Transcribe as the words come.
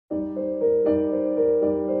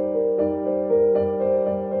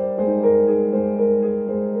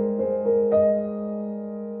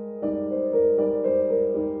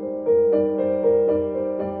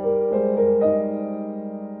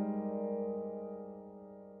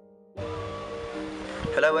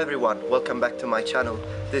Hello everyone, welcome back to my channel.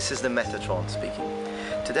 This is the Metatron speaking.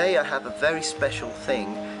 Today I have a very special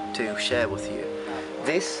thing to share with you.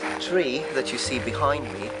 This tree that you see behind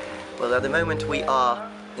me, well, at the moment we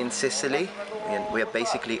are in Sicily, and we are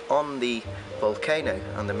basically on the volcano,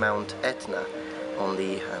 on the Mount Etna, on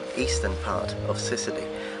the eastern part of Sicily.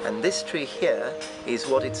 And this tree here is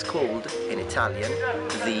what it's called in Italian,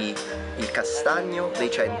 il Castagno dei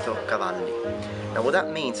Cento Cavalli. Now what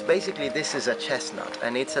that means, basically this is a chestnut,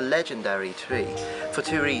 and it's a legendary tree for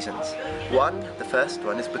two reasons. One, the first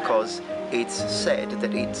one, is because it's said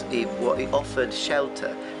that it offered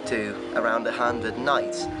shelter to around 100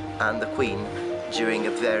 knights and the queen during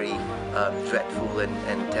a very dreadful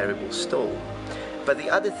and terrible storm. But the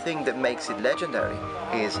other thing that makes it legendary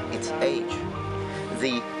is its age.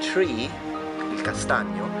 The tree, il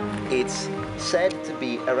Castagno, it's said to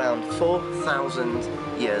be around 4,000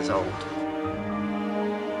 years old.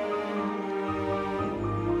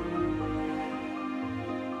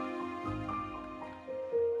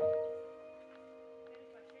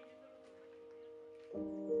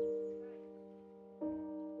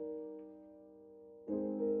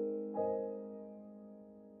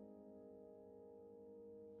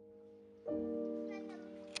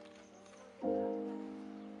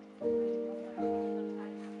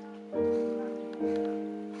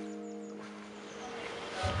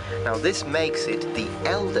 Now this makes it the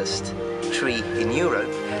eldest tree in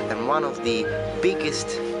Europe and one of the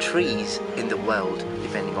biggest trees in the world,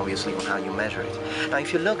 depending obviously on how you measure it. Now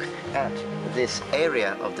if you look at this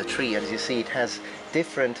area of the tree, as you see, it has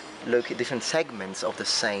different segments of the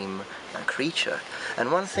same creature.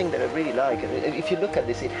 And one thing that I really like, if you look at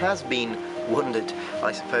this, it has been wounded,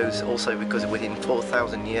 I suppose, also because within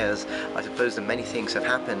 4,000 years, I suppose that many things have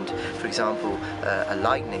happened. For example, a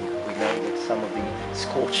lightning. We know that some of the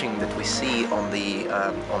scorching that we see on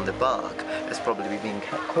the bark has probably been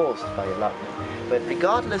caused by a lightning. But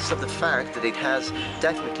regardless of the fact that it has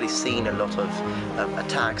definitely seen a lot of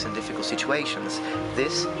attacks and difficult situations,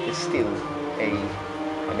 this is still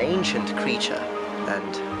an ancient creature.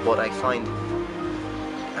 And what I find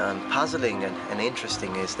puzzling and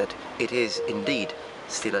interesting is that it is indeed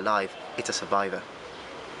still alive. It's a survivor.